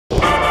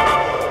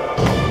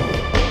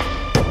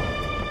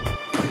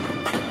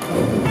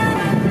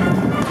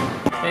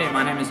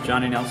is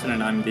Johnny Nelson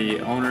and I'm the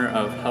owner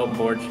of Help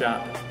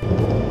Boardshop.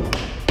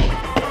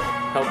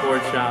 Help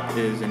Boardshop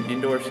is an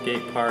indoor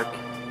skate park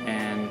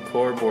and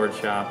core board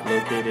shop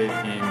located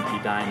in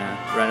Edina,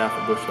 right off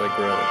of Bush Lake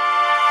Road.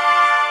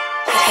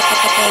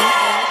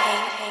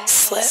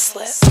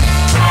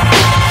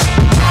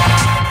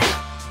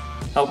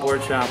 Help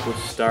Boardshop was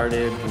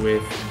started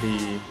with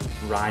the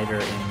rider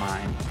in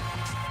mind.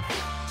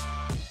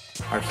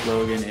 Our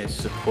slogan is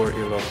support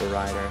your local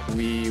rider.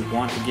 We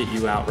want to get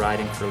you out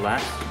riding for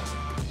less,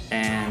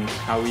 and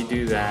how we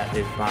do that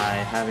is by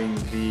having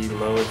the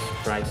lowest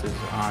prices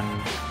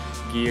on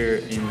gear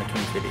in the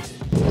Twin Cities.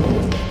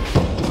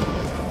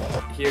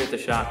 Here at the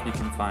shop you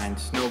can find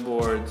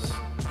snowboards,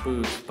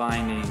 boots,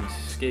 bindings,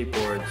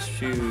 skateboards,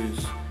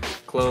 shoes,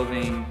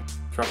 clothing,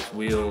 trucks,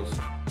 wheels.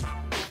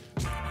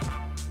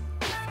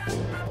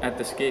 At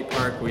the skate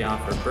park we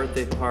offer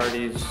birthday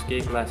parties,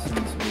 skate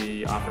lessons,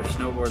 we offer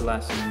snowboard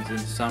lessons, in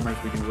summers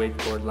we do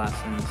wakeboard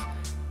lessons.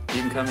 You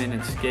can come in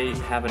and skate,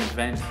 have an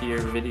event here,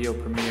 video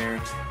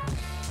premiere,